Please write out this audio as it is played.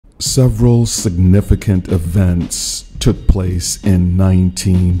Several significant events took place in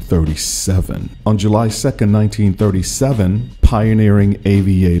 1937. On July 2nd, 1937, pioneering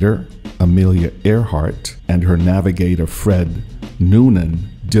aviator Amelia Earhart and her navigator Fred Noonan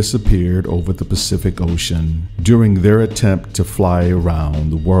disappeared over the Pacific Ocean during their attempt to fly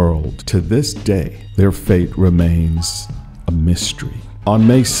around the world. To this day, their fate remains a mystery. On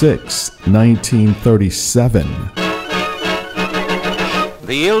May 6, 1937,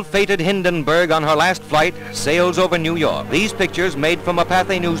 the ill-fated Hindenburg on her last flight sails over New York. These pictures, made from a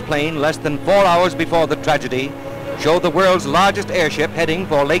Pathé News plane less than 4 hours before the tragedy, show the world's largest airship heading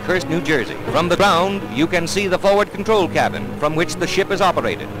for Lakehurst, New Jersey. From the ground, you can see the forward control cabin from which the ship is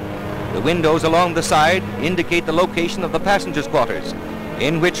operated. The windows along the side indicate the location of the passengers' quarters,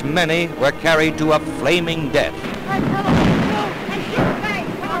 in which many were carried to a flaming death.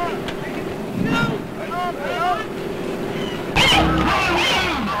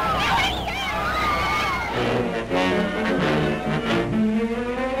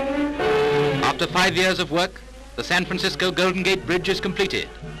 After 5 years of work, the San Francisco Golden Gate Bridge is completed.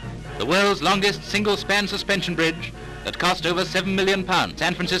 The world's longest single-span suspension bridge that cost over £7 million.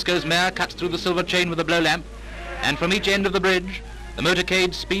 San Francisco's mayor cuts through the silver chain with a blow lamp, and from each end of the bridge, the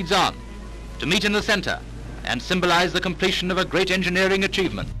motorcade speeds on to meet in the center and symbolize the completion of a great engineering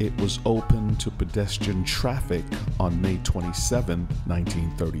achievement. it was open to pedestrian traffic on May 27,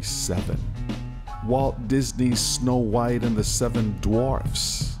 1937. Walt Disney's Snow White and the Seven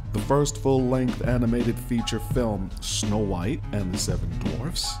Dwarfs, the first full-length animated feature film, Snow White and the Seven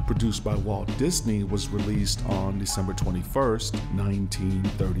Dwarfs, produced by Walt Disney, was released on December 21st,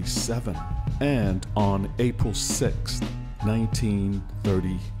 1937. And on April 6th,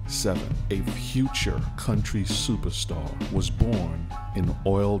 1937, a future country superstar was born in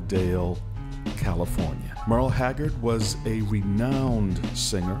Oildale, California. Merle Haggard was a renowned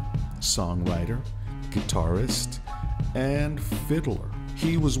singer, songwriter, guitarist, and fiddler.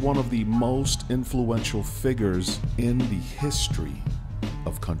 He was one of the most influential figures in the history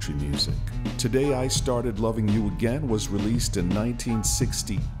of country music. Today I Started Loving You Again was released in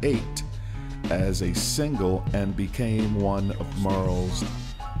 1968 as a single and became one of Merle's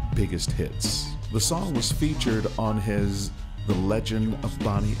biggest hits. The song was featured on his The Legend of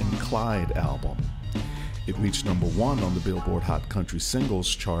Bonnie and Clyde album. It reached #1 on the Billboard Hot Country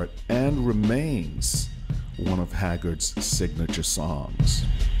Singles chart and remains one of Haggard's signature songs.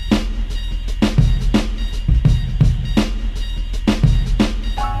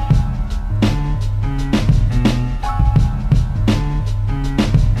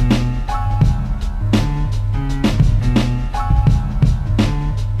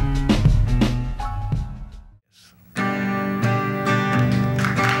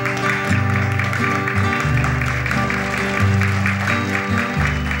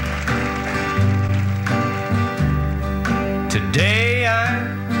 Today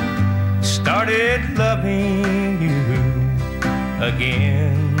I started loving you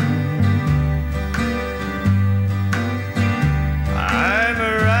again. I'm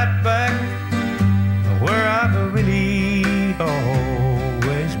right back where I've really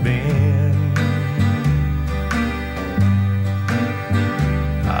always been.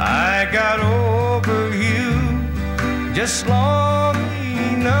 I got over you just long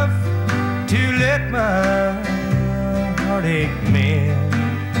enough to let my heartache mend.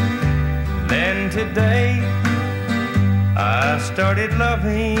 Then today I started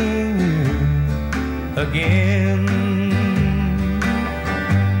loving you again.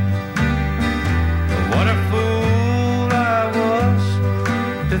 What a fool I was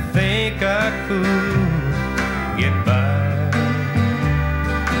to think I could get by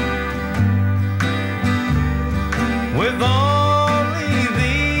with only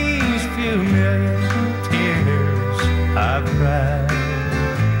these few million tears I've cried.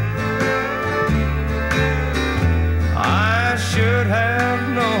 I should have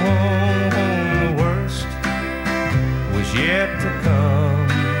known the worst was yet to come,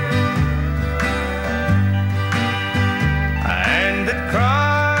 and that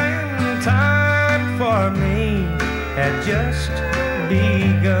crying time for me had just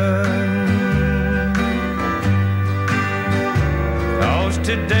begun. 'Cause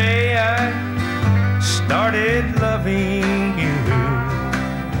today I started loving you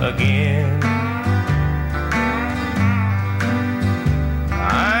again.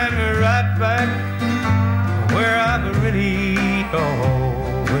 I'm right back where I've really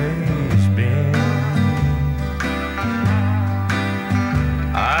always been.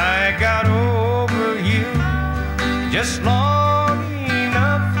 I got over you just long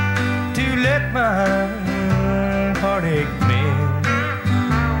enough to let my heartache mend.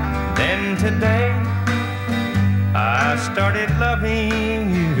 today I started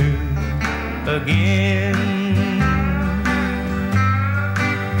loving you again.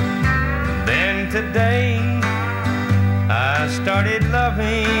 Then today I started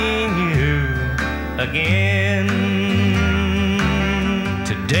loving you again.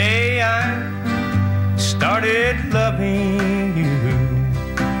 Today I started loving you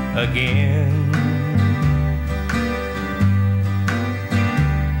again.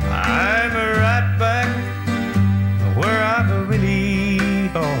 I'm right back where I've really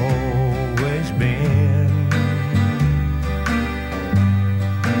always been.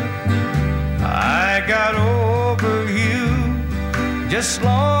 I got over you just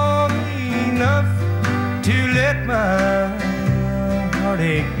long enough to let my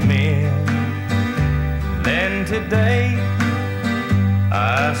heartache mend. Then today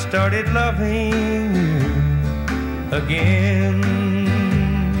I started loving you again.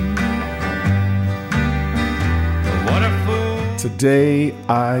 What a fool. Today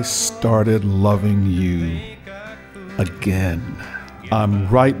I started loving you again. I'm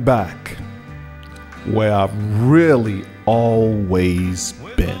right back where I've really always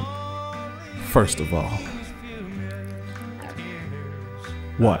been. First of all,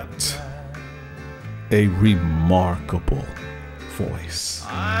 what a remarkable voice.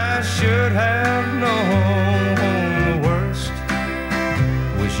 I should have known the worst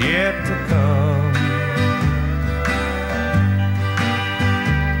was yet to come,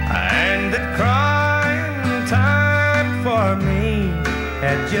 and that crying time for me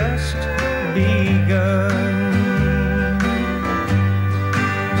had just begun.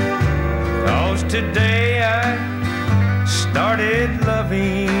 'Cause today I started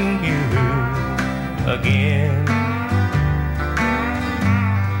loving you again.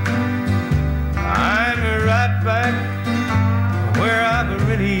 I'm right back where I've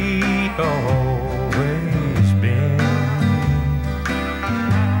really always been.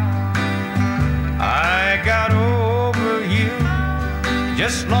 I got over you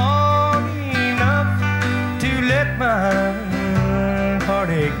just long enough to let my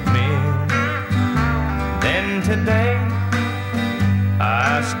heartache mend. Then today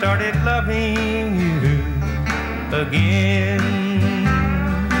I started loving you again.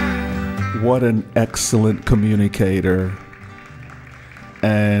 What an excellent communicator.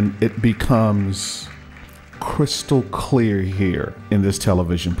 And it becomes crystal clear here in this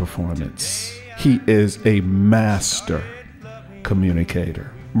television performance. He is a master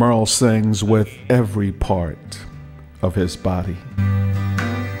communicator. Merle sings with every part of his body.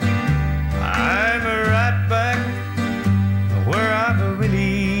 I'm right back where I've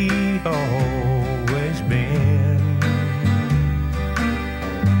really always been.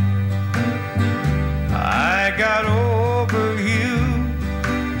 I got over you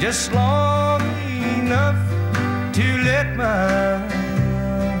just long enough to let my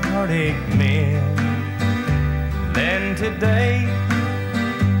heartache mend. Then today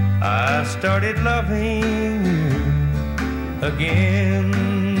I started loving you again.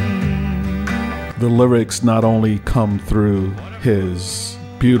 The lyrics not only come through his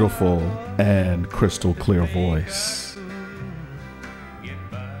beautiful and crystal clear voice,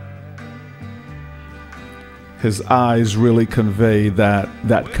 his eyes really convey that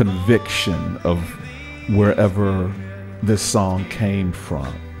conviction of wherever this song came from.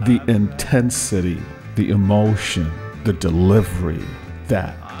 The intensity, the emotion, the delivery,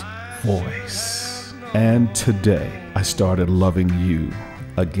 that voice. And today I started loving you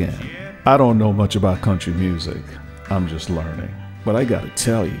again. I don't know much about country music. I'm just learning. But I gotta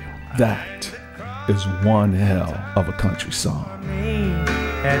tell you, that is one hell of a country song.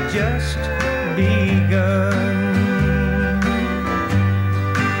 Had just begun.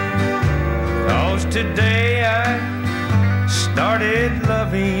 'Cause today I started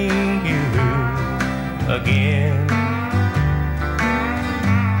loving you again.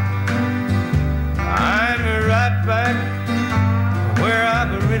 I'm right back where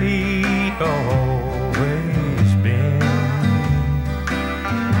I've really always been.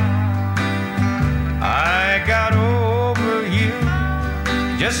 I got over you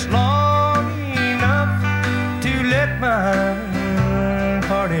just long enough to let my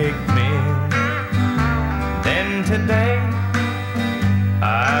heartache mend. Then today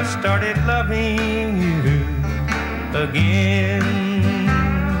I started loving you again.